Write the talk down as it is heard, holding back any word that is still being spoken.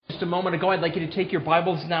just a moment ago, I'd like you to take your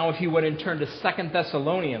Bibles now, if you would, and turn to 2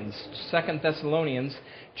 Thessalonians. 2 Thessalonians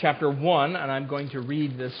chapter 1, and I'm going to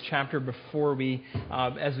read this chapter before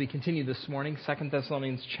as we continue this morning. 2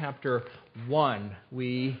 Thessalonians chapter 1.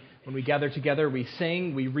 When we gather together, we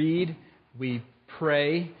sing, we read, we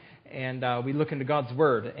pray, and we look into God's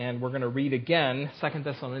Word. And we're going to read again 2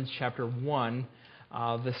 Thessalonians chapter 1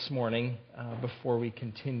 this morning before we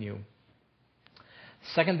continue.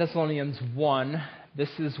 2 Thessalonians 1, this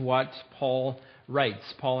is what Paul writes.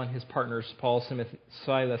 Paul and his partners,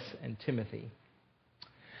 Silas, and Timothy.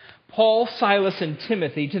 Paul, Silas, and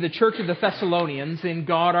Timothy, to the church of the Thessalonians in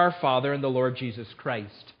God our Father and the Lord Jesus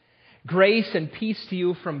Christ. Grace and peace to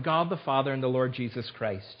you from God the Father and the Lord Jesus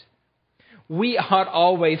Christ. We ought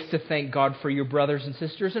always to thank God for you, brothers and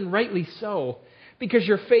sisters, and rightly so, because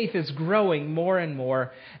your faith is growing more and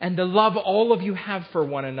more, and the love all of you have for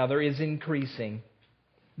one another is increasing.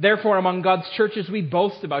 Therefore, among God's churches, we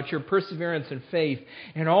boast about your perseverance and faith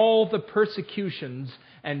in all the persecutions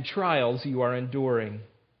and trials you are enduring.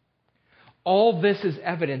 All this is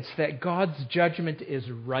evidence that God's judgment is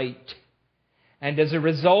right, and as a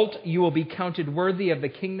result, you will be counted worthy of the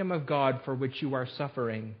kingdom of God for which you are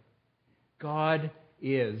suffering. God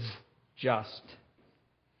is just.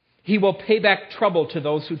 He will pay back trouble to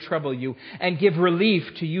those who trouble you, and give relief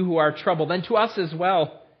to you who are troubled, and to us as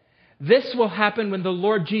well. This will happen when the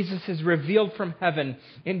Lord Jesus is revealed from heaven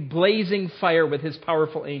in blazing fire with his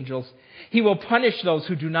powerful angels. He will punish those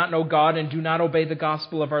who do not know God and do not obey the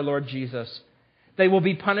gospel of our Lord Jesus. They will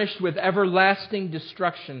be punished with everlasting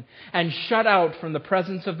destruction and shut out from the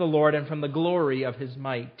presence of the Lord and from the glory of his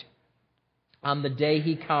might. On the day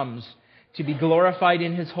he comes to be glorified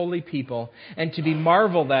in his holy people and to be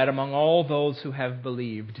marveled at among all those who have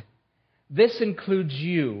believed. This includes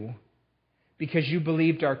you, because you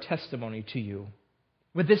believed our testimony to you.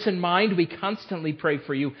 With this in mind, we constantly pray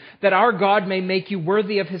for you, that our God may make you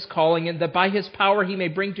worthy of his calling, and that by his power he may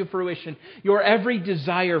bring to fruition your every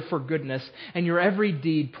desire for goodness and your every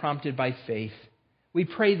deed prompted by faith. We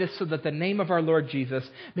pray this so that the name of our Lord Jesus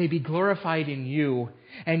may be glorified in you,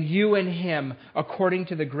 and you in him, according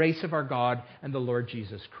to the grace of our God and the Lord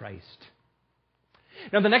Jesus Christ.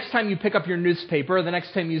 Now, the next time you pick up your newspaper, or the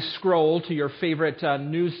next time you scroll to your favorite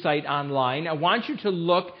news site online, I want you to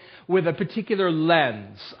look with a particular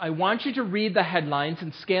lens. I want you to read the headlines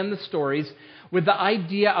and scan the stories with the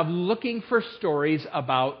idea of looking for stories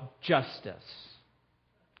about justice.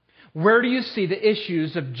 Where do you see the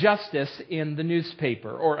issues of justice in the newspaper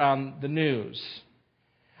or on the news?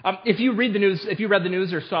 If you read the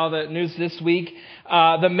news or saw the news this week,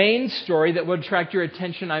 the main story that would attract your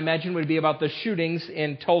attention, I imagine, would be about the shootings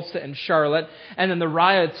in Tulsa and Charlotte, and then the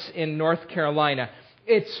riots in North Carolina.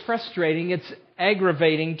 It's frustrating, it's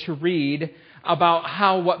aggravating to read about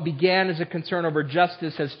how what began as a concern over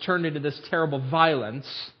justice has turned into this terrible violence.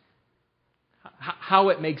 How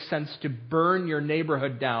it makes sense to burn your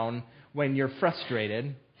neighborhood down when you're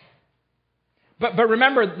frustrated. But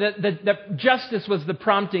remember that justice was the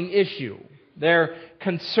prompting issue, their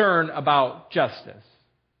concern about justice.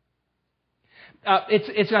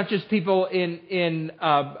 It's not just people in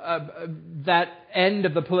that end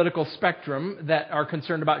of the political spectrum that are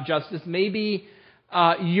concerned about justice. Maybe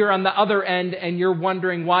you're on the other end and you're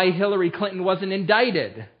wondering why Hillary Clinton wasn't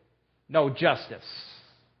indicted. No justice,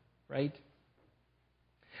 right?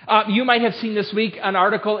 You might have seen this week an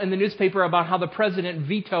article in the newspaper about how the president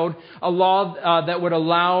vetoed a law that would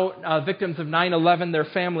allow victims of 9/11, their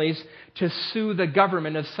families, to sue the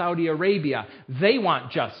government of Saudi Arabia. They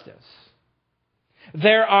want justice.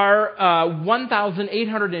 There are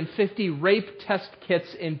 1,850 rape test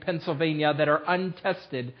kits in Pennsylvania that are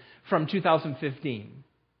untested from 2015.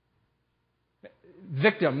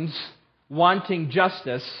 Victims wanting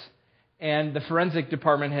justice, and the forensic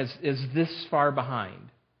department is this far behind.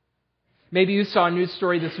 Maybe you saw a news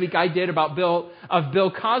story this week, I did, about Bill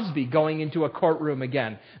Cosby going into a courtroom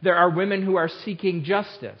again. There are women who are seeking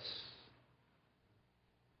justice.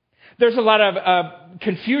 There's a lot of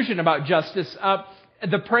confusion about justice.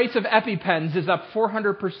 The price of EpiPens is up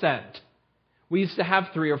 400%. We used to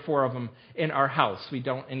have 3 or 4 of them in our house. We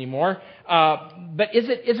don't anymore. But is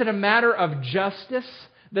it a matter of justice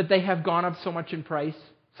that they have gone up so much in price?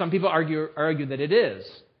 Some people argue that it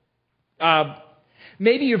is.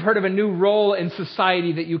 Maybe you've heard of a new role in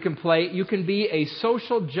society that you can play. You can be a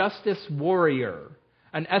social justice warrior,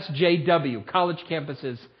 an SJW. College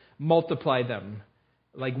campuses multiply them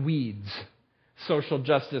like weeds. Social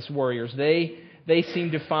justice warriors. They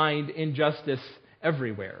seem to find injustice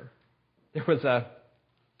everywhere. There was a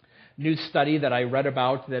new study that I read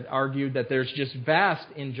about that argued that there's just vast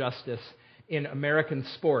injustice in American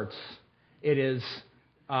sports. It is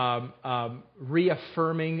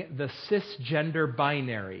reaffirming the cisgender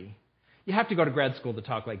binary. You have to go to grad school to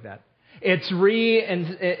talk like that. It's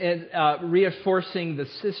reinforcing the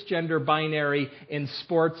cisgender binary in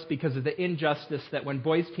sports because of the injustice that when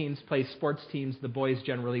boys' teams play sports teams, the boys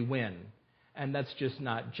generally win. And that's just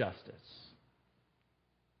not justice.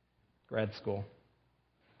 Grad school.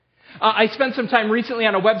 I spent some time recently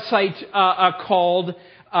on a website called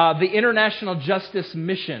the International Justice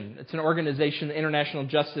Mission. It's an organization, the International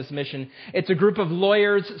Justice Mission. It's a group of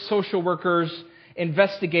lawyers, social workers,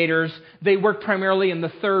 investigators. They work primarily in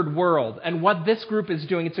the third world. And what this group is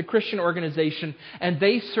doing, it's a Christian organization, and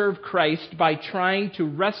they serve Christ by trying to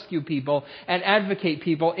rescue people and advocate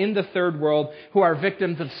people in the third world who are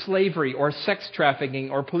victims of slavery or sex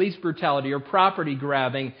trafficking or police brutality or property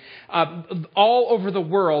grabbing. All over the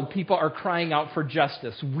world, people are crying out for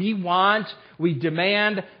justice. We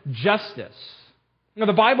demand justice. Now,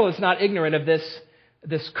 the Bible is not ignorant of this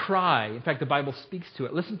cry. In fact, the Bible speaks to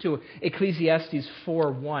it. Listen to Ecclesiastes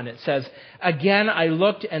 4:1. It says, "Again I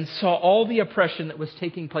looked and saw all the oppression that was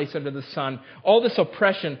taking place under the sun. All this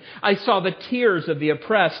oppression. I saw the tears of the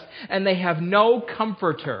oppressed, and they have no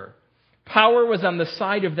comforter. Power was on the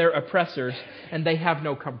side of their oppressors, and they have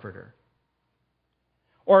no comforter."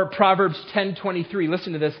 Or Proverbs 10:23.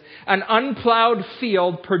 Listen to this. "An unplowed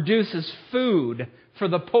field produces food for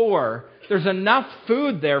the poor. There's enough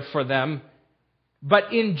food there for them,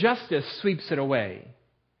 but injustice sweeps it away."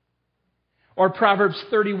 Or Proverbs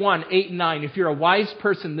 31:8-9. If you're a wise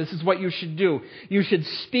person, this is what you should do. You should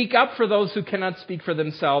speak up for those who cannot speak for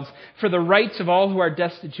themselves, for the rights of all who are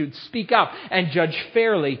destitute. Speak up and judge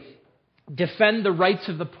fairly. Defend the rights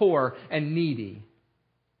of the poor and needy.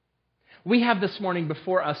 We have this morning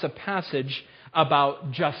before us a passage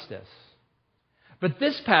about justice. But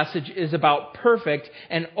this passage is about perfect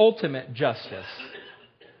and ultimate justice.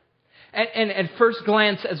 And at first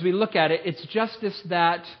glance, as we look at it, it's justice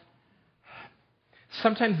that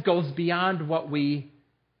sometimes goes beyond what we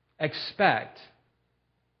expect.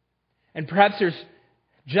 And perhaps there's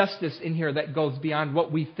justice in here that goes beyond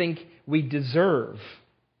what we think we deserve.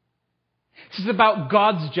 This is about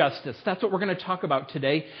God's justice. That's what we're going to talk about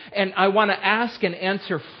today. And I want to ask and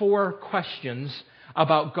answer 4 questions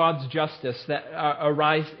about God's justice that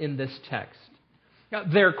arise in this text. Now,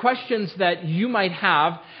 they're questions that you might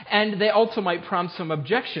have, and they also might prompt some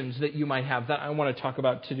objections that you might have that I want to talk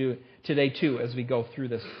about today too as we go through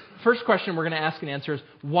this. First question we're going to ask and answer is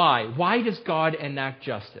why? Why does God enact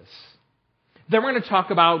justice? Then we're going to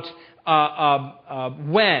talk about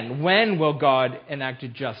when. When will God enact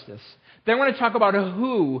justice? Then we're going to talk about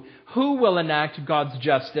who will enact God's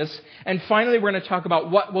justice. And finally, we're going to talk about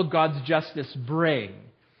what will God's justice bring.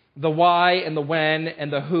 The why and the when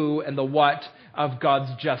and the who and the what of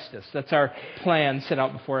God's justice. That's our plan set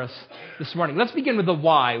out before us this morning. Let's begin with the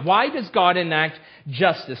why. Why does God enact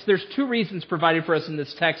justice? There's 2 reasons provided for us in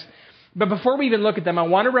this text. But before we even look at them, I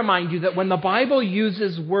want to remind you that when the Bible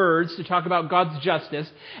uses words to talk about God's justice,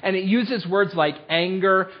 and it uses words like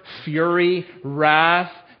anger, fury,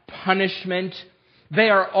 wrath, punishment, they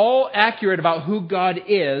are all accurate about who God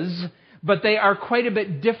is, but they are quite a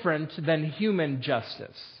bit different than human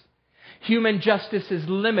justice. Human justice is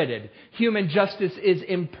limited. Human justice is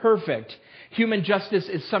imperfect. Human justice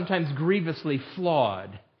is sometimes grievously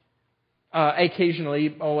flawed.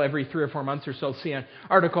 Occasionally, every 3 or 4 months or so, see an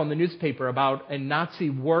article in the newspaper about a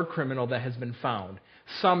Nazi war criminal that has been found.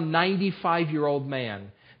 Some 95-year-old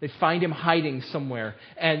man. They find him hiding somewhere,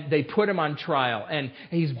 and they put him on trial. And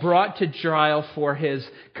he's brought to trial for his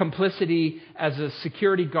complicity as a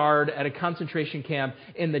security guard at a concentration camp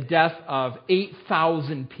in the death of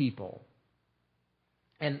 8,000 people.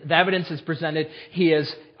 And the evidence is presented. He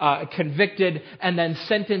is convicted and then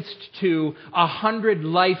sentenced to 100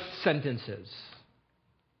 life sentences.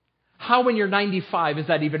 How, when you're 95, is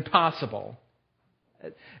that even possible?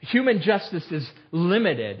 Human justice is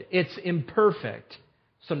limited. It's imperfect.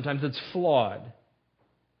 Sometimes it's flawed.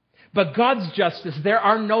 But God's justice, there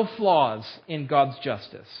are no flaws in God's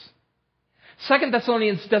justice. 2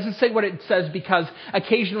 Thessalonians doesn't say what it says because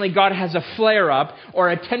occasionally God has a flare-up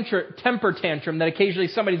or a temper tantrum that occasionally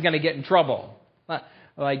somebody's going to get in trouble.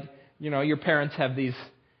 Like, your parents have these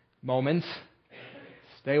moments.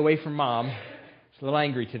 Stay away from mom. She's a little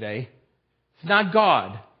angry today. It's not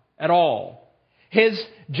God at all. His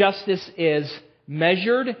justice is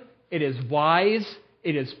measured. It is wise.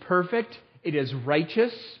 It is perfect. It is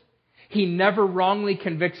righteous. He never wrongly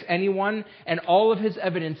convicts anyone, and all of his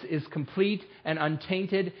evidence is complete and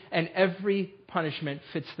untainted, and every punishment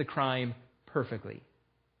fits the crime perfectly.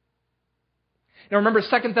 Now remember,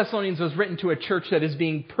 2 Thessalonians was written to a church that is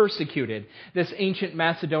being persecuted. This ancient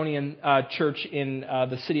Macedonian church in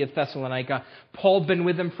the city of Thessalonica. Paul'd been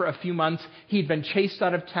with them for a few months. He'd been chased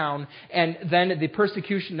out of town, and then the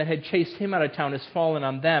persecution that had chased him out of town has fallen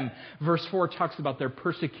on them. Verse 4 talks about their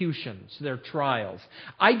persecutions, their trials.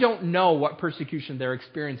 I don't know what persecution they're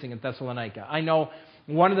experiencing in Thessalonica. I know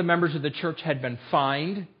one of the members of the church had been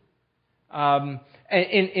fined.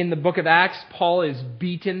 In the book of Acts, Paul is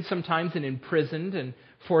beaten sometimes and imprisoned and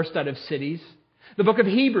forced out of cities. The book of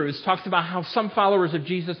Hebrews talks about how some followers of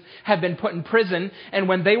Jesus have been put in prison, and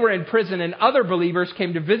when they were in prison and other believers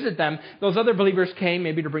came to visit them, those other believers came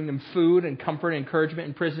maybe to bring them food and comfort and encouragement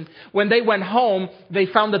in prison. When they went home, they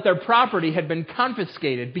found that their property had been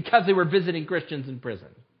confiscated because they were visiting Christians in prison.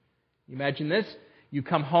 You imagine this? You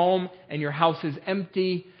come home and your house is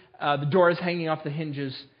empty, the door is hanging off the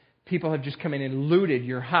hinges. People have just come in and looted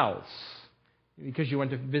your house because you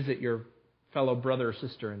went to visit your fellow brother or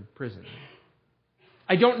sister in prison.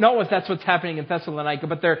 I don't know if that's what's happening in Thessalonica,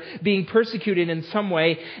 but they're being persecuted in some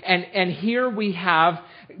way. And here we have,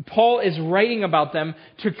 Paul is writing about them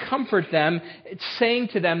to comfort them, saying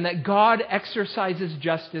to them that God exercises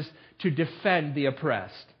justice to defend the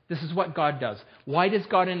oppressed. This is what God does. Why does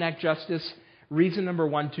God enact justice? Reason number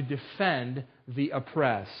one, to defend the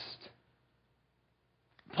oppressed.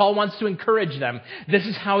 Paul wants to encourage them. This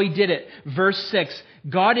is how he did it. Verse 6,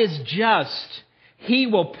 God is just. He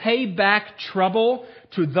will pay back trouble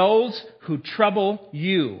to those who trouble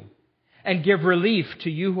you and give relief to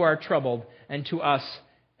you who are troubled and to us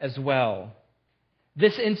as well.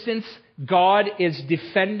 This instance, God is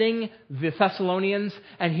defending the Thessalonians,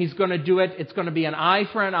 and he's going to do it. It's going to be an eye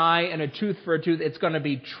for an eye and a tooth for a tooth. It's going to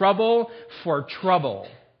be trouble for trouble.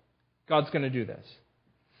 God's going to do this.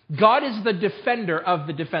 God is the defender of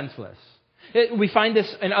the defenseless. We find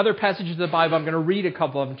this in other passages of the Bible. I'm going to read a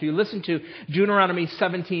couple of them to you. Listen to Deuteronomy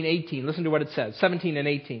 17:18. Listen to what it says, 17 and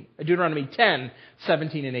 18. Deuteronomy 10,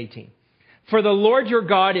 17 and 18. For the Lord your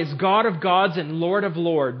God is God of gods and Lord of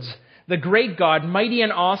lords, the great God, mighty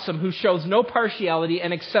and awesome, who shows no partiality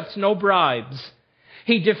and accepts no bribes.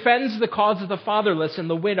 He defends the cause of the fatherless and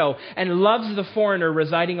the widow and loves the foreigner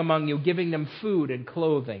residing among you, giving them food and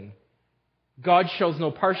clothing. God shows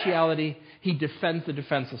no partiality. He defends the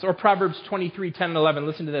defenseless. Or Proverbs 23:10 and 11.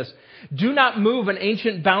 Listen to this. Do not move an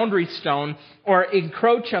ancient boundary stone or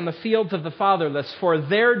encroach on the fields of the fatherless, for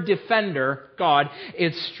their defender, God,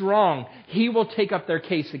 is strong. He will take up their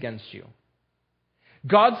case against you.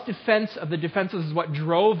 God's defense of the defenseless is what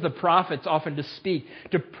drove the prophets often to speak,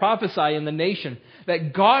 to prophesy in the nation,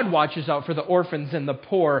 that God watches out for the orphans and the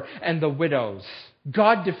poor and the widows.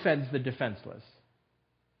 God defends the defenseless.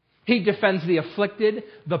 He defends the afflicted,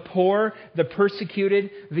 the poor, the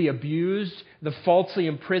persecuted, the abused, the falsely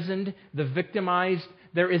imprisoned, the victimized.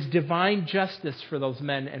 There is divine justice for those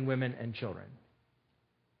men and women and children.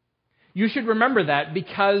 You should remember that,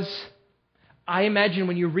 because I imagine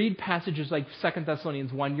when you read passages like 2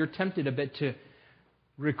 Thessalonians 1, you're tempted a bit to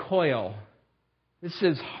recoil. This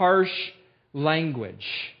is harsh language.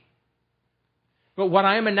 But what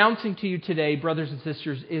I am announcing to you today, brothers and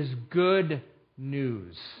sisters, is good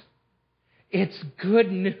news. It's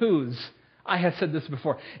good news. I have said this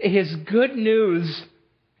before. It is good news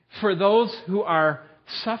for those who are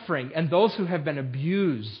suffering and those who have been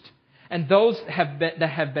abused and those that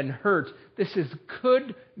have been hurt. This is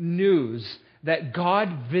good news that God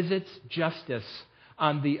visits justice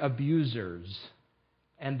on the abusers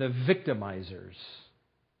and the victimizers.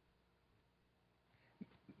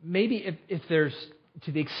 Maybe if there's,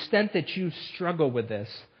 to the extent that you struggle with this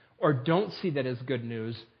or don't see that as good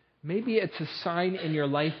news, maybe it's a sign in your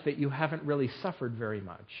life that you haven't really suffered very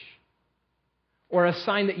much. Or a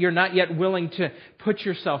sign that you're not yet willing to put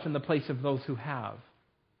yourself in the place of those who have.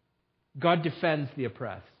 God defends the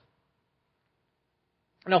oppressed.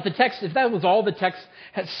 Now, if that was all the text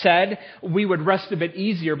has said, we would rest a bit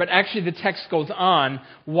easier. But actually the text goes on.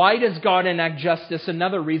 Why does God enact justice?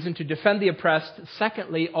 Another reason, to defend the oppressed.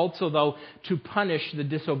 Secondly, also though, to punish the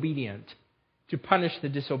disobedient. To punish the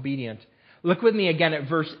disobedient. Look with me again at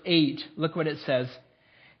verse 8. Look what it says.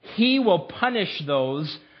 He will punish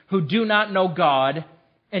those who do not know God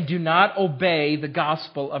and do not obey the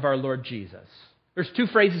gospel of our Lord Jesus. There's two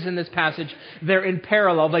phrases in this passage. They're in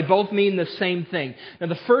parallel. They both mean the same thing. Now,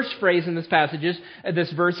 the first phrase in this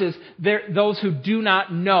verse is those who do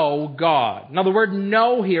not know God. Now, the word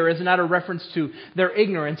know here is not a reference to their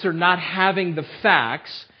ignorance or not having the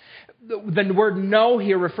facts. The word know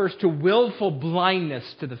here refers to willful blindness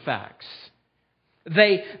to the facts.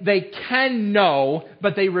 They can know,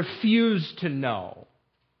 but they refuse to know.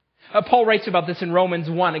 Paul writes about this in Romans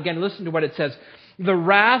 1. Again, listen to what it says. The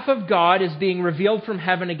wrath of God is being revealed from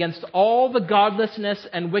heaven against all the godlessness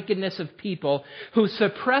and wickedness of people who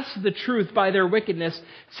suppress the truth by their wickedness,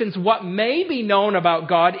 since what may be known about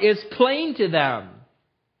God is plain to them.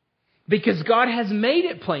 Because God has made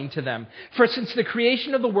it plain to them. For since the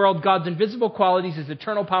creation of the world, God's invisible qualities, His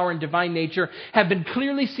eternal power and divine nature, have been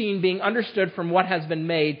clearly seen, being understood from what has been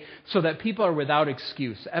made, so that people are without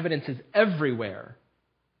excuse. Evidence is everywhere.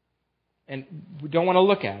 And we don't want to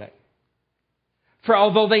look at it. For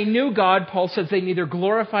although they knew God, Paul says, they neither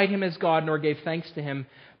glorified Him as God nor gave thanks to Him,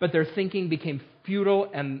 but their thinking became futile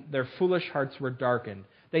and their foolish hearts were darkened.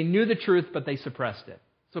 They knew the truth, but they suppressed it.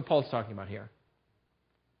 That's what Paul's talking about here.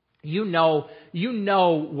 You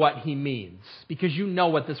know what he means, because you know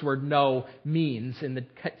what this word know means in the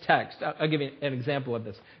text. I'll give you an example of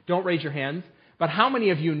this. Don't raise your hands, but how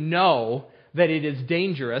many of you know that it is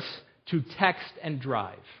dangerous to text and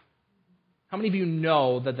drive? How many of you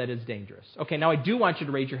know that that is dangerous? Okay, now I do want you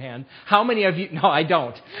to raise your hand. How many of you... No, I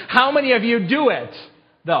don't. How many of you do it,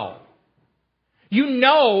 though? You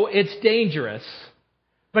know it's dangerous,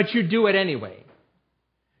 but you do it anyway.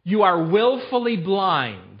 You are willfully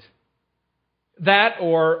blind. That,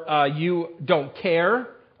 or you don't care,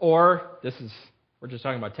 or we're just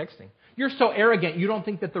talking about texting. You're so arrogant, you don't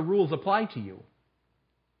think that the rules apply to you.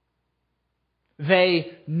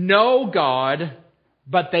 They know God,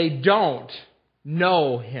 but they don't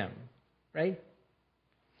know Him. Right?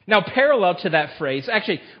 Now, parallel to that phrase,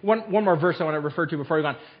 actually, one more verse I want to refer to before we go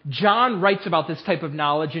on. John writes about this type of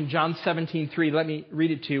knowledge in John 17:3. Let me read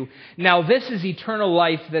it to you. Now, this is eternal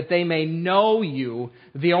life, that they may know you,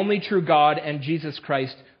 the only true God, and Jesus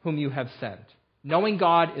Christ, whom you have sent. Knowing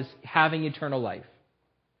God is having eternal life.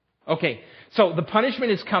 Okay, so the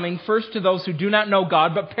punishment is coming first to those who do not know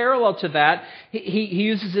God, but parallel to that, he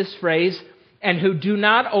uses this phrase, and who do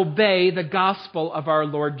not obey the gospel of our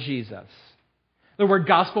Lord Jesus. The word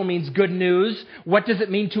gospel means good news. What does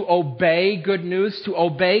it mean to obey good news? To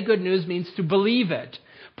obey good news means to believe it.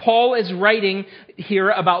 Paul is writing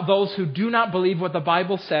here about those who do not believe what the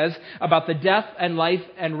Bible says about the death and life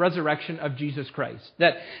and resurrection of Jesus Christ.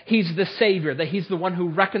 That He's the Savior, that He's the one who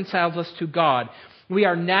reconciles us to God. We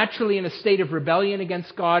are naturally in a state of rebellion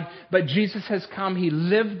against God, but Jesus has come. He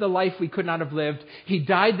lived the life we could not have lived. He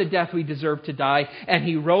died the death we deserved to die, and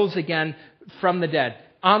He rose again from the dead.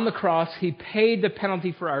 On the cross, He paid the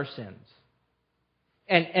penalty for our sins.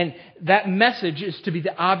 And that message is to be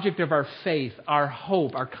the object of our faith, our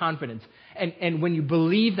hope, our confidence. And when you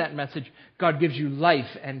believe that message, God gives you life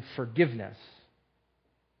and forgiveness.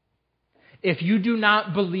 If you do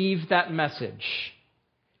not believe that message,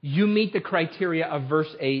 you meet the criteria of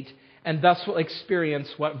verse 8, and thus will experience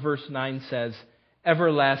what verse 9 says,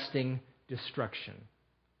 everlasting destruction.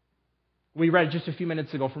 We read just a few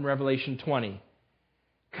minutes ago from Revelation 20.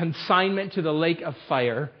 Consignment to the lake of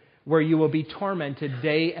fire, where you will be tormented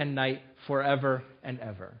day and night forever and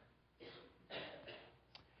ever.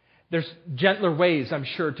 There's gentler ways, I'm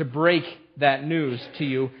sure, to break that news to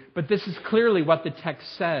you, but this is clearly what the text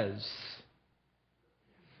says.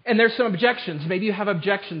 And there's some objections. Maybe you have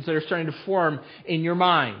objections that are starting to form in your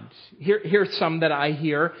mind. Here's some that I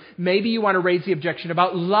hear. Maybe you want to raise the objection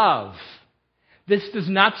about love. This does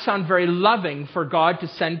not sound very loving for God to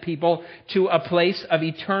send people to a place of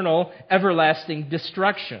eternal, everlasting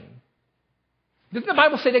destruction. Doesn't the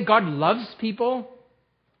Bible say that God loves people?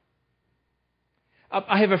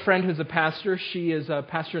 I have a friend who's a pastor. She is a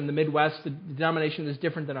pastor in the Midwest. The denomination is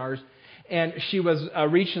different than ours. And she was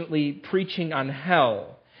recently preaching on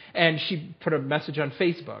hell. And she put a message on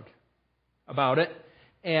Facebook about it.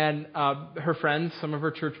 And her friends, some of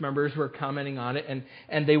her church members, were commenting on it,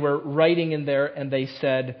 and they were writing in there, and they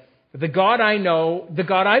said, the God I know, the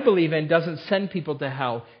God I believe in, doesn't send people to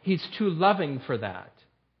hell. He's too loving for that.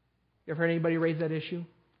 You ever heard anybody raise that issue?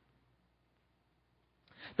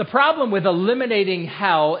 The problem with eliminating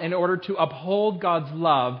hell in order to uphold God's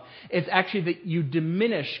love is actually that you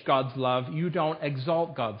diminish God's love. You don't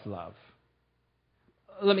exalt God's love.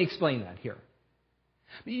 Let me explain that here.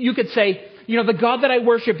 You could say, the God that I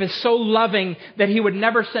worship is so loving that He would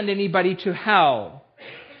never send anybody to hell.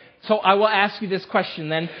 So I will ask you this question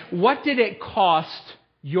then. What did it cost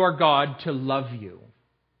your God to love you?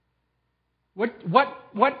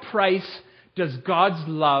 What price does God's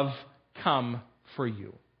love come for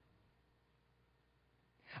you?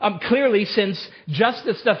 Clearly, since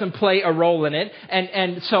justice doesn't play a role in it,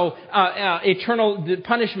 and so eternal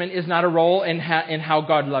punishment is not a role in how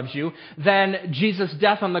God loves you, then Jesus'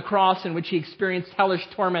 death on the cross, in which He experienced hellish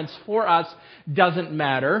torments for us, doesn't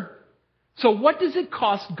matter. So what does it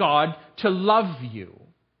cost God to love you?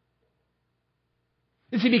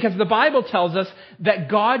 You see, because the Bible tells us that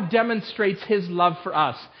God demonstrates His love for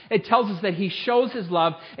us. It tells us that He shows His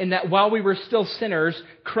love in that while we were still sinners,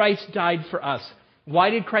 Christ died for us. Why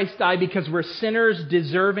did Christ die? Because we're sinners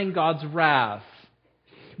deserving God's wrath.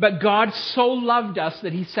 But God so loved us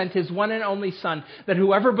that He sent His one and only Son, that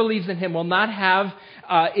whoever believes in Him will not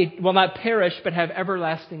perish, but have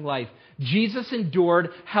everlasting life. Jesus endured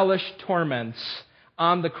hellish torments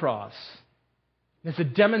on the cross. It's a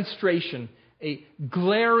demonstration, a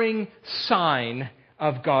glaring sign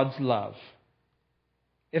of God's love.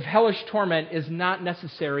 If hellish torment is not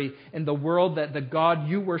necessary in the world that the God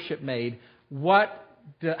you worship made,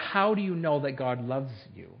 how do you know that God loves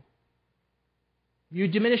you? You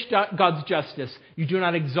diminish God's justice. You do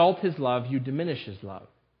not exalt His love. You diminish His love.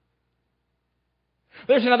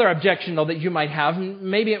 There's another objection, though, that you might have.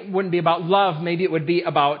 Maybe it wouldn't be about love. Maybe it would be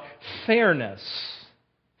about fairness.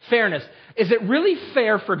 Fairness. Is it really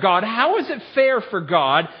fair for God? How is it fair for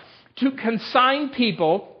God to consign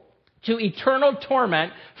people to eternal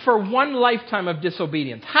torment for one lifetime of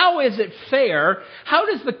disobedience? How is it fair? How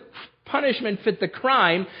does the punishment fit the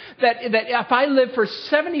crime that if I live for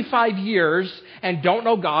 75 years and don't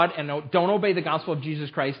know God and don't obey the gospel of Jesus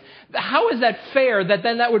Christ, how is that fair that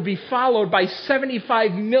then that would be followed by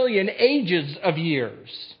 75 million ages of years?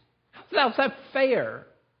 How's that fair?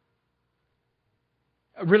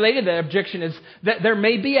 Related to that objection is that there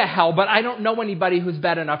may be a hell, but I don't know anybody who's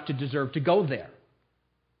bad enough to deserve to go there.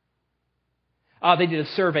 They did a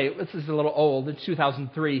survey. This is a little old. It's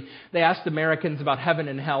 2003. They asked Americans about heaven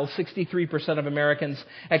and hell. 63% of Americans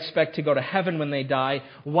expect to go to heaven when they die.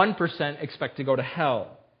 1% expect to go to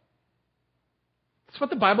hell. That's what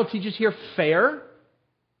the Bible teaches here. Fair?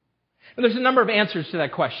 And there's a number of answers to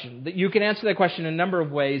that question. You can answer that question in a number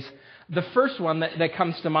of ways. The first one that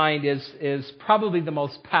comes to mind is probably the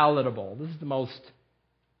most palatable. This is the most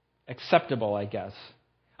acceptable, I guess.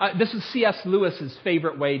 This is C.S. Lewis's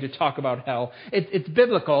favorite way to talk about hell. It's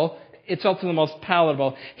biblical. It's also the most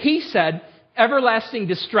palatable. He said, everlasting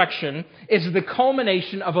destruction is the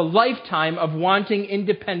culmination of a lifetime of wanting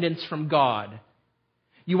independence from God.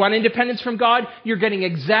 You want independence from God? You're getting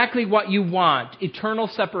exactly what you want, eternal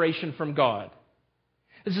separation from God.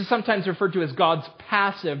 This is sometimes referred to as God's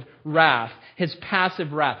passive wrath, His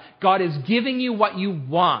passive wrath. God is giving you what you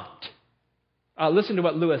want. Listen to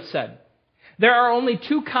what Lewis said. There are only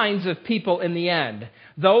two kinds of people in the end.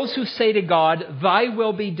 Those who say to God, "Thy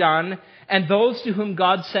will be done," and those to whom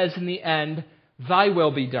God says in the end, "Thy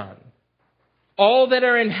will be done." All that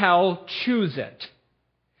are in hell choose it.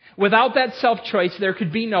 Without that self-choice, there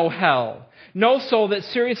could be no hell. No soul that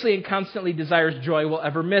seriously and constantly desires joy will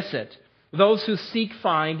ever miss it. Those who seek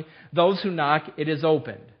find, those who knock, it is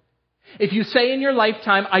opened. If you say in your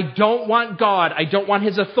lifetime, "I don't want God, I don't want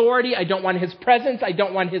His authority, I don't want His presence, I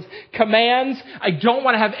don't want His commands, I don't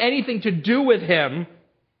want to have anything to do with Him,"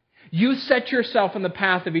 you set yourself on the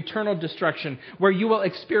path of eternal destruction, where you will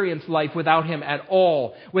experience life without Him at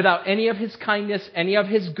all, without any of His kindness, any of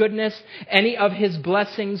His goodness, any of His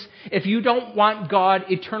blessings. If you don't want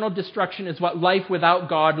God, eternal destruction is what life without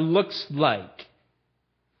God looks like.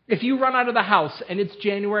 If you run out of the house and it's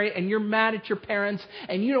January and you're mad at your parents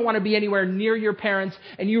and you don't want to be anywhere near your parents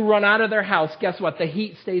and you run out of their house, guess what? The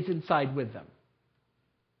heat stays inside with them.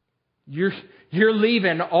 You're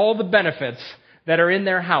leaving all the benefits that are in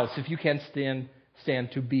their house if you can't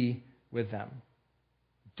stand to be with them.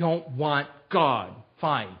 Don't want God.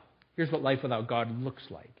 Fine. Here's what life without God looks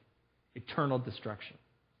like. Eternal destruction.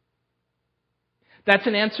 That's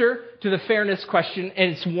an answer to the fairness question,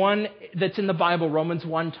 and it's one that's in the Bible. Romans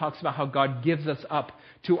 1 talks about how God gives us up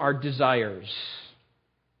to our desires.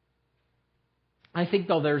 I think,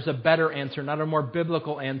 though, there's a better answer, not a more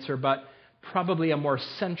biblical answer, but probably a more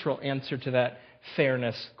central answer to that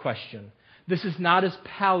fairness question. This is not as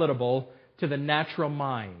palatable to the natural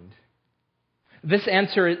mind. This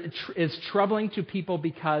answer is troubling to people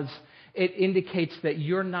because it indicates that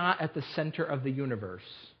you're not at the center of the universe.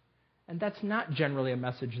 And that's not generally a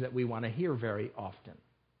message that we want to hear very often.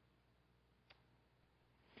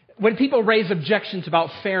 When people raise objections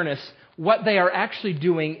about fairness, what they are actually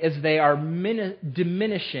doing is they are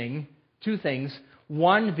diminishing two things.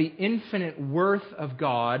 One, the infinite worth of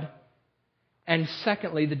God, and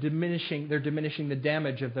secondly, they're diminishing the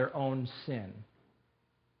damage of their own sin.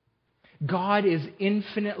 God is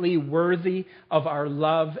infinitely worthy of our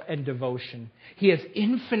love and devotion. He is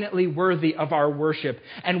infinitely worthy of our worship.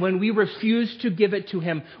 And when we refuse to give it to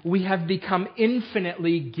Him, we have become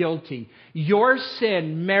infinitely guilty. Your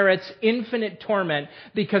sin merits infinite torment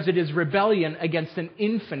because it is rebellion against an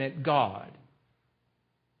infinite God.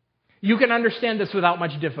 You can understand this without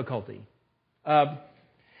much difficulty.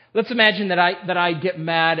 Let's imagine that I get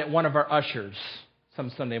mad at one of our ushers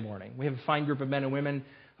some Sunday morning. We have a fine group of men and women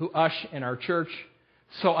who ush in our church,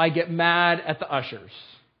 so I get mad at the ushers,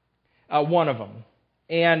 one of them.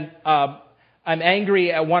 And I'm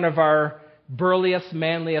angry at one of our burliest,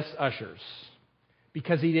 manliest ushers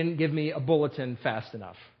because he didn't give me a bulletin fast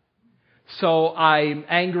enough. So I'm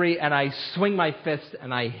angry and I swing my fist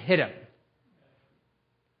and I hit him.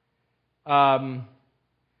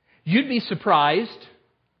 You'd be surprised.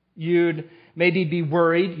 You'd maybe be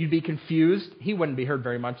worried. You'd be confused. He wouldn't be hurt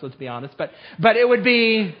very much, let's be honest. But it would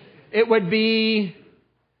be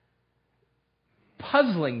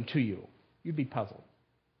puzzling to you. You'd be puzzled.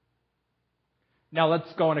 Now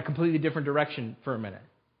let's go in a completely different direction for a minute.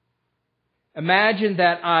 Imagine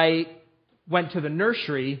that I went to the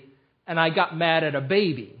nursery and I got mad at a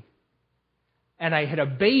baby. And I hit a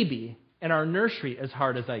baby in our nursery as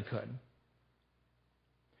hard as I could.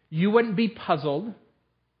 You wouldn't be puzzled.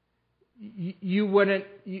 You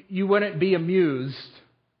wouldn't be amused.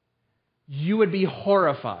 You would be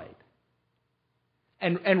horrified.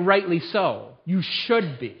 And rightly so. You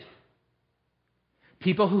should be.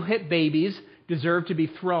 People who hit babies deserve to be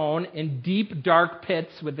thrown in deep, dark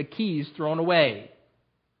pits with the keys thrown away.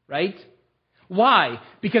 Right? Why?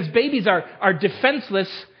 Because babies are defenseless.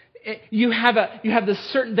 You have this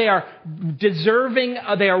certain, they are deserving,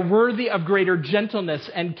 they are worthy of greater gentleness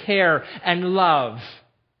and care and love.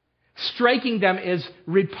 Striking them is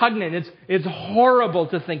repugnant. It's horrible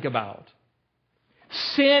to think about.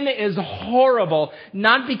 Sin is horrible,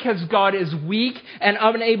 not because God is weak and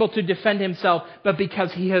unable to defend himself, but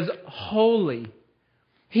because he is holy.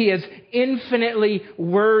 He is infinitely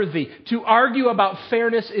worthy. To argue about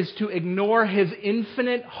fairness is to ignore his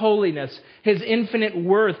infinite holiness, his infinite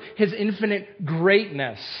worth, his infinite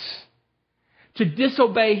greatness. To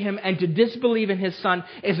disobey him and to disbelieve in his Son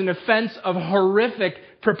is an offense of horrific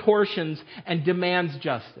proportions and demands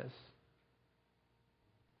justice.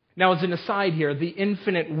 Now, as an aside here, the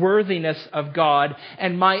infinite worthiness of God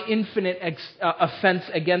and my infinite offense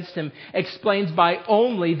against him explains why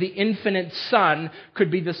only the infinite Son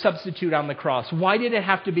could be the substitute on the cross. Why did it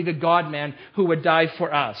have to be the God-man who would die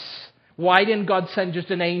for us? Why didn't God send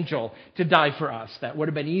just an angel to die for us? That would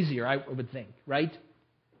have been easier, I would think, right?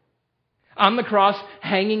 On the cross,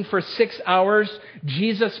 hanging for 6 hours,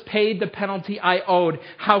 Jesus paid the penalty I owed.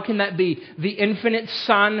 How can that be? The infinite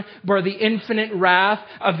Son bore the infinite wrath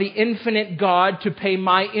of the infinite God to pay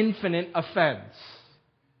my infinite offense.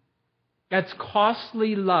 That's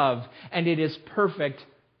costly love, and it is perfect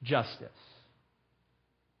justice.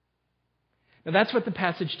 Now that's what the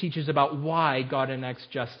passage teaches about why God enacts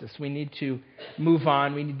justice. We need to move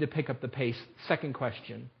on. We need to pick up the pace. Second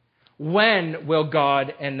question. When will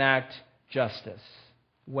God enact justice?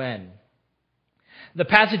 When? The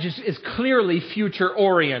passage is clearly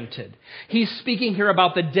future-oriented. He's speaking here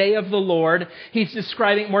about the day of the Lord. He's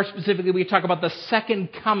describing, more specifically, we talk about the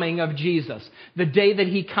second coming of Jesus, the day that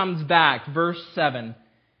he comes back. Verse 7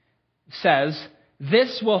 says,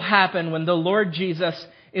 "This will happen when the Lord Jesus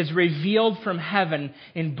is revealed from heaven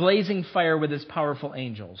in blazing fire with his powerful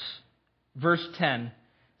angels." Verse 10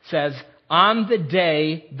 says, "On the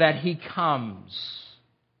day that he comes."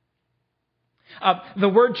 The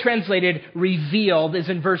word translated revealed is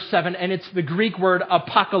in verse 7, and it's the Greek word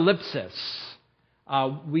apocalypsis.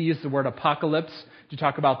 We use the word apocalypse to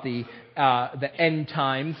talk about the end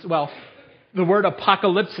times. Well, the word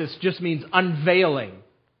apocalypsis just means unveiling.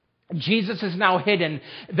 Jesus is now hidden.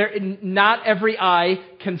 Not every eye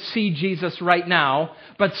can see Jesus right now,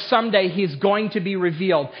 but someday he's going to be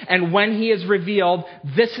revealed. And when he is revealed,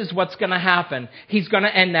 this is what's going to happen. He's going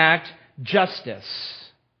to enact justice.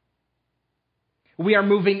 We are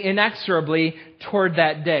moving inexorably toward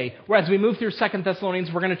that day. Whereas we move through 2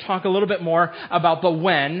 Thessalonians, we're going to talk a little bit more about the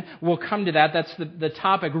when. We'll come to that. That's the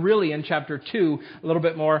topic really in chapter 2, a little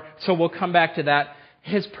bit more. So we'll come back to that.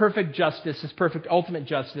 His perfect justice, his perfect ultimate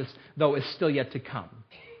justice, though, is still yet to come.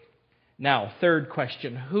 Now, third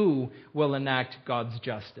question. Who will enact God's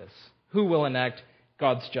justice? Who will enact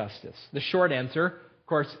God's justice? The short answer, of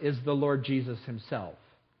course, is the Lord Jesus himself.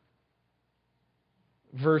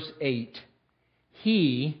 Verse 8.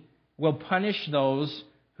 He will punish those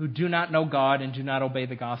who do not know God and do not obey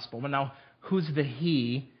the gospel. Well, now, who's the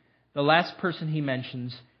he? The last person he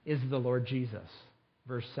mentions is the Lord Jesus.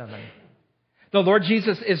 Verse 7. The Lord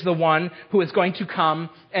Jesus is the one who is going to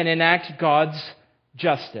come and enact God's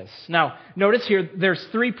justice. Now, notice here, there's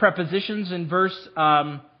three prepositions in verse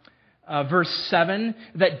 7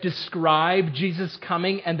 that describe Jesus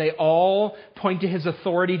coming, and they all point to his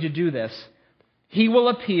authority to do this. He will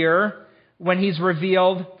appear when he's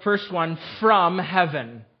revealed, first one, from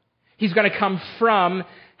heaven. He's going to come from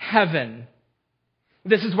heaven.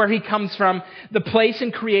 This is where he comes from, the place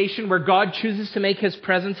in creation where God chooses to make his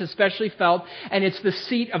presence especially felt, and it's the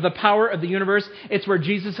seat of the power of the universe. It's where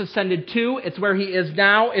Jesus ascended to. It's where he is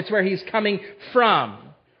now. It's where he's coming from.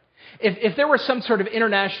 If there were some sort of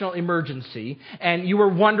international emergency and you were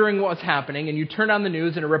wondering what was happening and you turned on the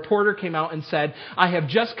news and a reporter came out and said, "I have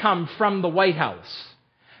just come from the White House,"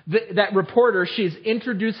 that reporter, she's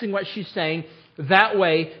introducing what she's saying that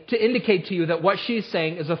way to indicate to you that what she's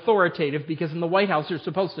saying is authoritative, because in the White House you're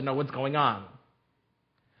supposed to know what's going on.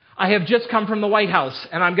 I have just come from the White House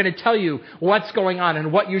and I'm going to tell you what's going on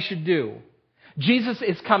and what you should do. Jesus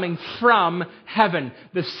is coming from heaven,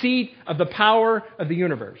 the seat of the power of the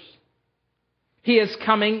universe. He is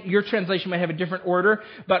coming, your translation might have a different order,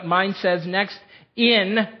 but mine says next,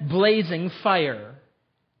 in blazing fire.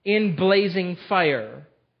 In blazing fire.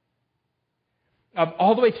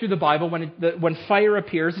 All the way through the Bible, when fire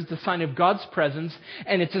appears, it's a sign of God's presence,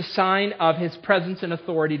 and it's a sign of his presence and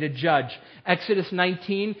authority to judge. Exodus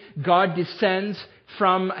 19, God descends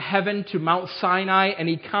from heaven to Mount Sinai, and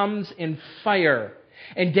he comes in fire.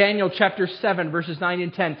 In Daniel chapter 7, verses 9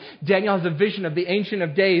 and 10, Daniel has a vision of the Ancient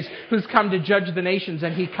of Days who's come to judge the nations,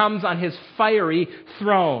 and he comes on his fiery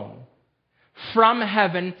throne. From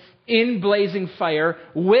heaven, in blazing fire,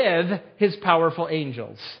 with his powerful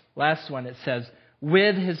angels. Last one, it says,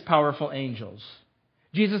 with his powerful angels.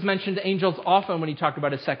 Jesus mentioned angels often when he talked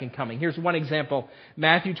about his second coming. Here's one example,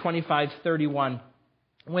 Matthew 25:31.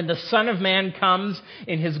 When the Son of Man comes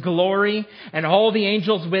in his glory and all the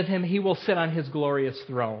angels with him, he will sit on his glorious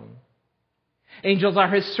throne. Angels are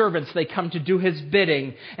his servants. They come to do his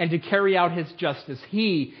bidding and to carry out his justice.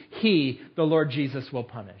 He, the Lord Jesus, will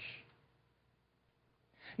punish.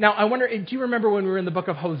 Now, I wonder, do you remember when we were in the book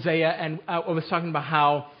of Hosea and I was talking about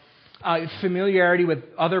how familiarity with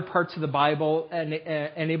other parts of the Bible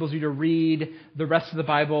enables you to read the rest of the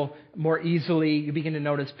Bible more easily? You begin to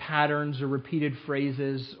notice patterns or repeated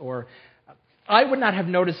phrases. Or I would not have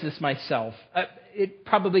noticed this myself. It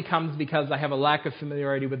probably comes because I have a lack of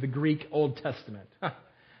familiarity with the Greek Old Testament.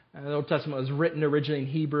 The Old Testament was written originally in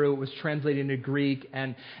Hebrew. It was translated into Greek.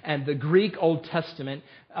 And the Greek Old Testament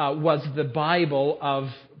was the Bible of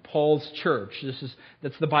Paul's church.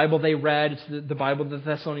 That's the Bible they read. It's the Bible the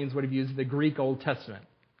Thessalonians would have used, the Greek Old Testament.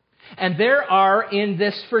 And there are, in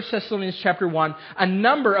this 1 Thessalonians chapter 1, a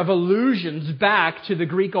number of allusions back to the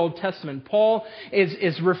Greek Old Testament. Paul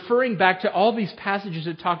is referring back to all these passages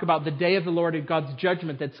that talk about the day of the Lord and God's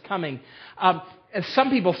judgment that's coming. Some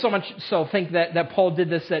people so much so think that Paul did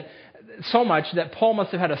this so much that Paul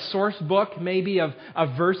must have had a source book maybe of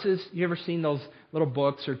verses. You ever seen those little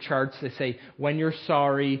books or charts? They say, when you're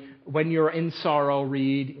sorry, when you're in sorrow,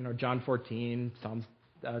 read, John 14, Psalm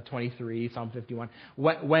 23, Psalm 51.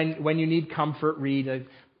 When you need comfort, read.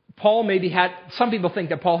 Paul maybe had, some people think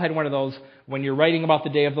that Paul had one of those, when you're writing about the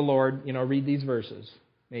day of the Lord, read these verses.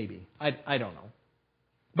 Maybe. I don't know.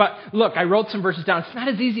 But look, I wrote some verses down. It's not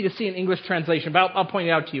as easy to see in English translation, but I'll point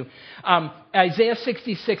it out to you. Isaiah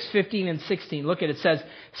 66:15 and 16. Look at it. It says,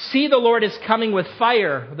 "See, the Lord is coming with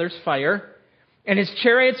fire." Well, there's fire. "And his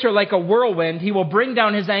chariots are like a whirlwind. He will bring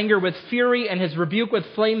down his anger with fury and his rebuke with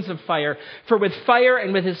flames of fire. For with fire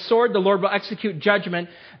and with his sword the Lord will execute judgment."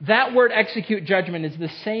 That word execute judgment is the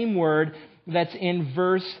same word that's in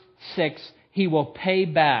verse 6. He will pay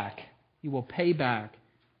back. He will pay back.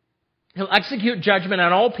 He'll execute judgment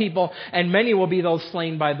on all people, and many will be those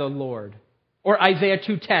slain by the Lord. Or Isaiah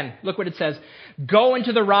 2:10. Look what it says. "Go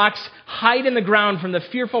into the rocks, hide in the ground from the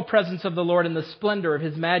fearful presence of the Lord and the splendor of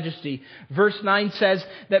his majesty." Verse 9 says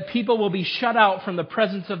that people will be shut out from the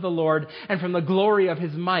presence of the Lord and from the glory of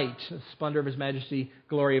his might. The splendor of his majesty,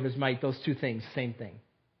 glory of his might. Those two things, same thing.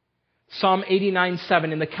 Psalm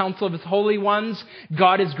 89:7. "In the council of his holy ones,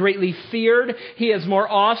 God is greatly feared. He is more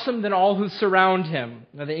awesome than all who surround him."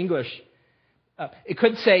 Now the English, it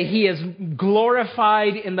could say, "He is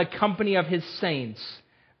glorified in the company of his saints."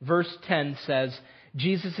 Verse 10 says,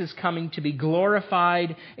 Jesus is coming to be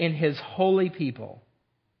glorified in his holy people.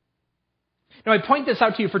 Now, I point this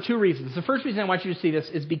out to you for two reasons. The first reason I want you to see this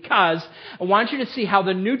is because I want you to see how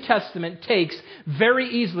the New Testament takes very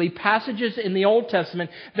easily passages in the Old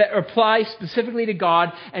Testament that apply specifically to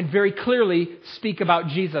God and very clearly speak about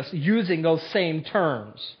Jesus using those same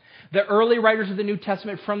terms. The early writers of the New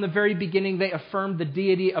Testament, from the very beginning, they affirmed the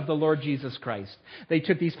deity of the Lord Jesus Christ. They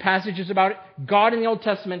took these passages about God in the Old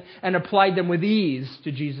Testament and applied them with ease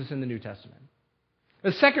to Jesus in the New Testament.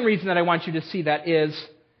 The second reason that I want you to see that is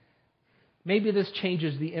maybe this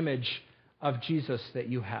changes the image of Jesus that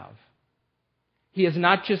you have. He is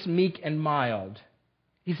not just meek and mild.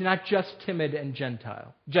 He's not just timid and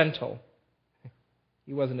gentle.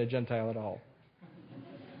 He wasn't a Gentile at all.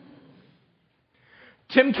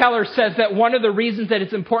 Tim Keller says that one of the reasons that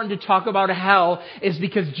it's important to talk about hell is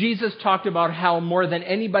because Jesus talked about hell more than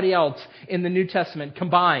anybody else in the New Testament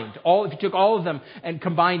combined. If you took all of them and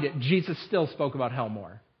combined it, Jesus still spoke about hell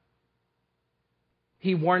more.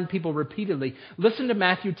 He warned people repeatedly. Listen to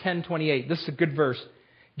Matthew 10:28. This is a good verse.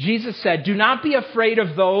 Jesus said, "Do not be afraid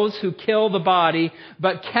of those who kill the body,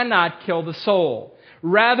 but cannot kill the soul.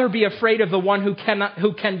 Rather be afraid of the one who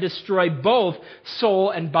can destroy both soul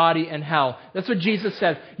and body in hell." That's what Jesus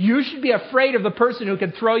says. You should be afraid of the person who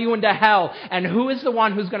can throw you into hell. And who is the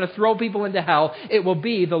one who's going to throw people into hell? It will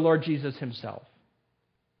be the Lord Jesus himself.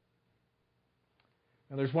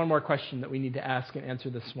 Now there's one more question that we need to ask and answer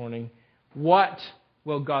this morning. What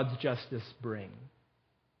will God's justice bring?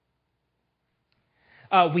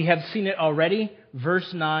 We have seen it already.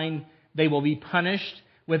 Verse 9, they will be punished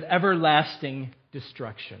with everlasting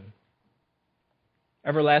destruction.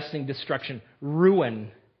 Everlasting destruction.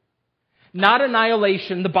 Ruin. Not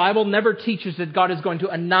annihilation. The Bible never teaches that God is going to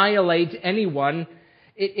annihilate anyone.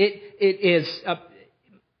 It is...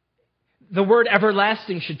 the word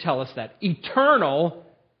everlasting should tell us that. Eternal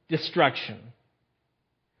destruction.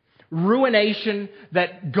 Ruination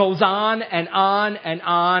that goes on and on and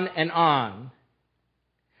on and on.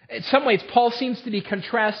 In some ways, Paul seems to be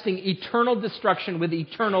contrasting eternal destruction with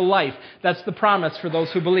eternal life. That's the promise for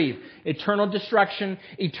those who believe. Eternal destruction,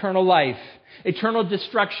 eternal life. Eternal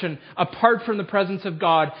destruction apart from the presence of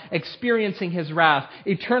God, experiencing His wrath.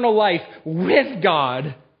 Eternal life with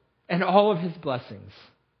God and all of His blessings.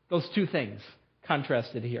 Those two things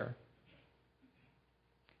contrasted here.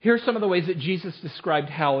 Here are some of the ways that Jesus described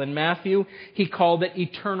hell. In Matthew, He called it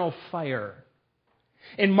eternal fire.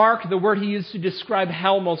 In Mark, the word he used to describe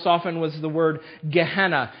hell most often was the word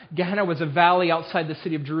Gehenna. Gehenna was a valley outside the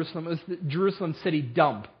city of Jerusalem. It was the Jerusalem city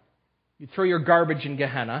dump. You throw your garbage in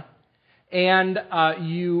Gehenna. And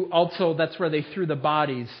that's where they threw the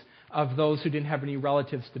bodies of those who didn't have any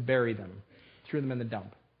relatives to bury them. Threw them in the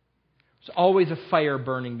dump. There's always a fire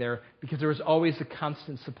burning there because there was always a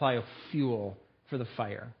constant supply of fuel for the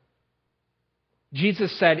fire.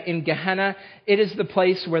 Jesus said, in Gehenna, it is the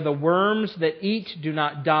place where the worms that eat do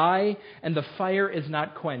not die, and the fire is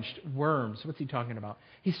not quenched. Worms. What's he talking about?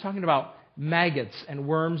 He's talking about maggots and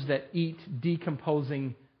worms that eat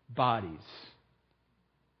decomposing bodies.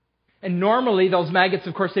 And normally, those maggots,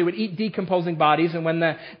 of course, they would eat decomposing bodies, and when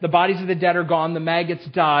the bodies of the dead are gone, the maggots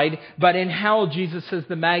died. But in hell, Jesus says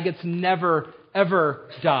the maggots never, ever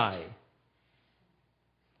die.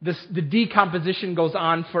 The decomposition goes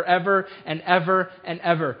on forever and ever and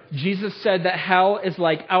ever. Jesus said that hell is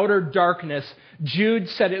like outer darkness. Jude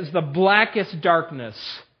said it was the blackest darkness.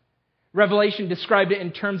 Revelation described it in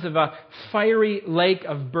terms of a fiery lake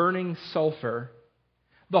of burning sulfur.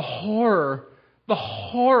 The horror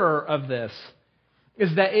of this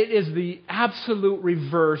is that it is the absolute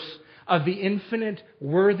reverse of the infinite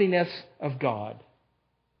worthiness of God.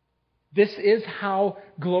 This is how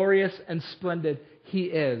glorious and splendid He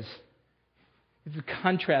is. It's a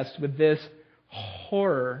contrast with this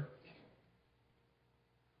horror.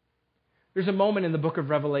 There's a moment in the book of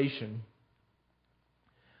Revelation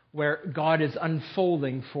where God is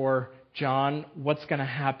unfolding for John what's going to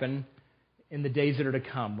happen in the days that are to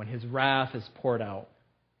come when His wrath is poured out.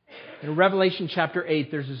 In Revelation chapter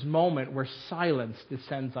 8, there's this moment where silence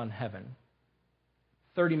descends on heaven.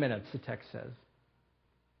 30 minutes, the text says.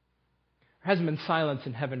 There hasn't been silence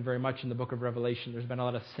in heaven very much in the book of Revelation. There's been a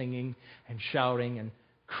lot of singing and shouting and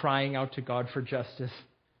crying out to God for justice.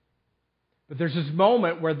 But there's this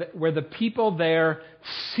moment where the people there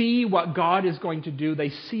see what God is going to do. They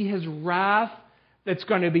see His wrath that's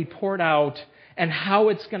going to be poured out and how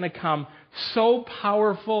it's going to come. So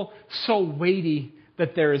powerful, so weighty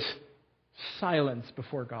that there is silence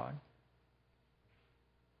before God.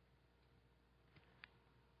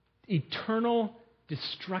 Eternal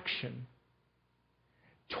destruction.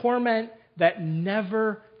 Torment that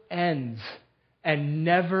never ends and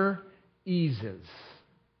never eases.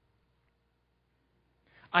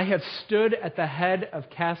 I have stood at the head of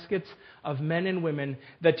caskets of men and women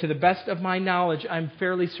that, to the best of my knowledge, I'm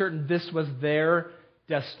fairly certain this was their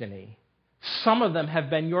destiny. Some of them have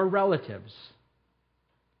been your relatives.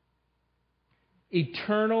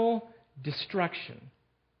 Eternal destruction.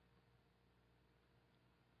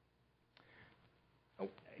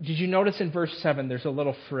 Did you notice in verse 7 there's a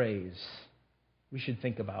little phrase we should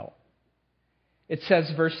think about? It says,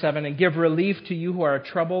 verse 7, and give relief to you who are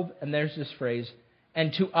troubled, and there's this phrase,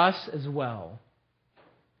 and to us as well.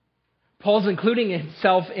 Paul's including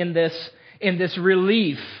himself in this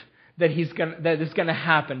relief that is going to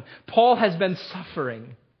happen. Paul has been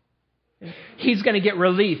suffering. He's going to get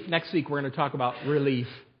relief. Next week, we're going to talk about relief.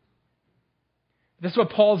 This is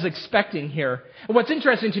what Paul's expecting here. And what's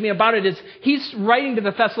interesting to me about it is he's writing to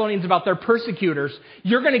the Thessalonians about their persecutors.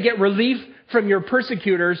 You're going to get relief from your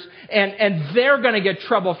persecutors, and they're going to get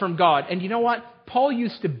trouble from God. And you know what? Paul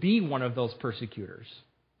used to be one of those persecutors.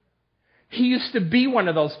 He used to be one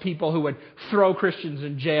of those people who would throw Christians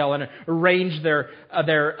in jail and arrange their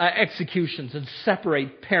executions and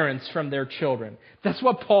separate parents from their children. That's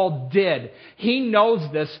what Paul did. He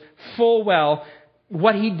knows this full well,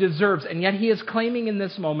 what he deserves, and yet he is claiming in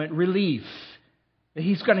this moment relief. That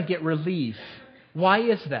he's going to get relief. Why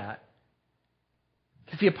is that?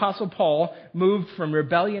 Because the Apostle Paul moved from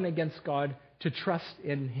rebellion against God to trust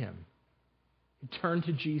in Him. He turned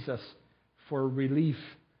to Jesus for relief,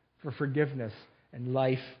 for forgiveness and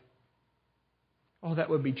life. Oh, that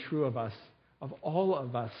would be true of us, of all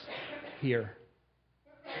of us here.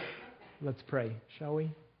 Let's pray, shall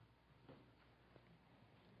we?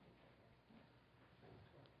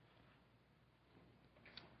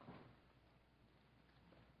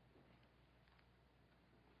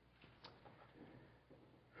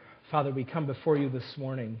 Father, we come before you this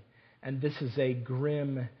morning, and this is a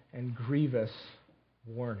grim and grievous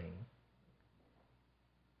warning.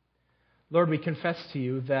 Lord, we confess to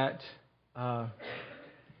you that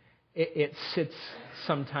it sits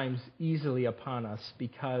sometimes easily upon us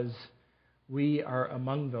because we are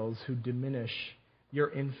among those who diminish your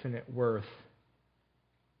infinite worth.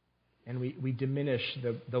 And we diminish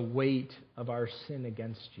the weight of our sin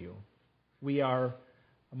against you. We are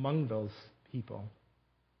among those people.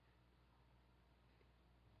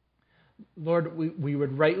 Lord, we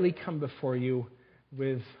would rightly come before you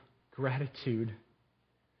with gratitude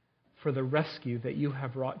for the rescue that you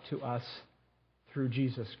have wrought to us through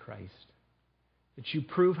Jesus Christ. That you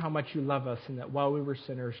prove how much you love us and that while we were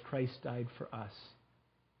sinners, Christ died for us.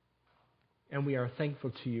 And we are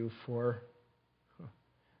thankful to you for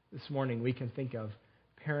this morning. We can think of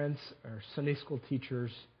parents or Sunday school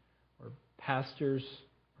teachers or pastors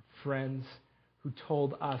or friends who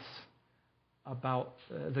told us about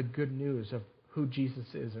the good news of who Jesus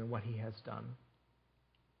is and what he has done.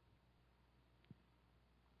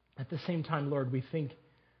 At the same time, Lord, we think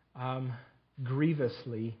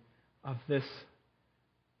grievously of this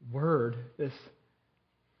word, this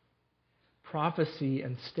prophecy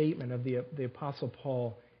and statement of the Apostle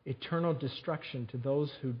Paul, eternal destruction to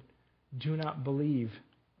those who do not believe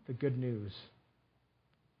the good news.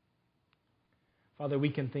 Father,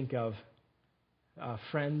 we can think of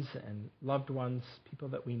friends and loved ones, people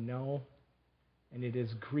that we know, and it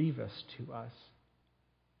is grievous to us.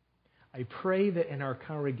 I pray that in our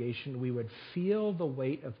congregation we would feel the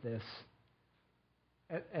weight of this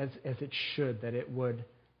as it should, that it would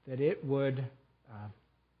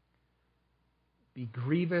be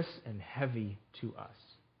grievous and heavy to us,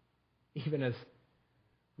 even as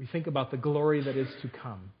we think about the glory that is to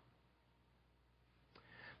come.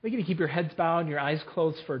 I'd like you to keep your heads bowed and your eyes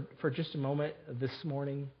closed for just a moment this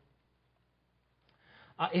morning.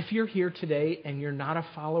 If you're here today and you're not a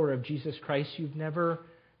follower of Jesus Christ, you've never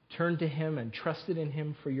turned to him and trusted in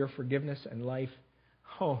him for your forgiveness and life,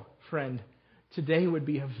 oh, friend, today would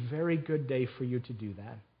be a very good day for you to do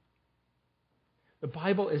that. The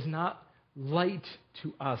Bible is not light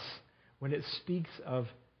to us when it speaks of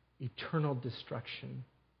eternal destruction.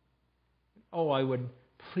 Oh, I would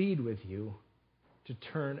plead with you to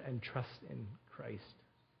turn and trust in Christ.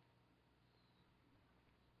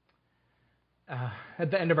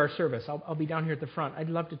 At the end of our service, I'll be down here at the front. I'd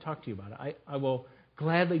love to talk to you about it. I will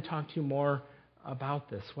gladly talk to you more about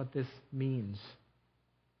this, what this means.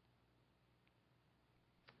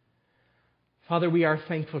 Father, we are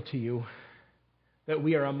thankful to you that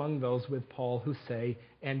we are among those with Paul who say,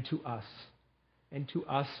 and to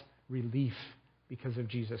us relief because of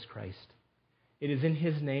Jesus Christ. It is in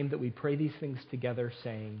his name that we pray these things together,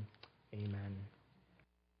 saying, Amen.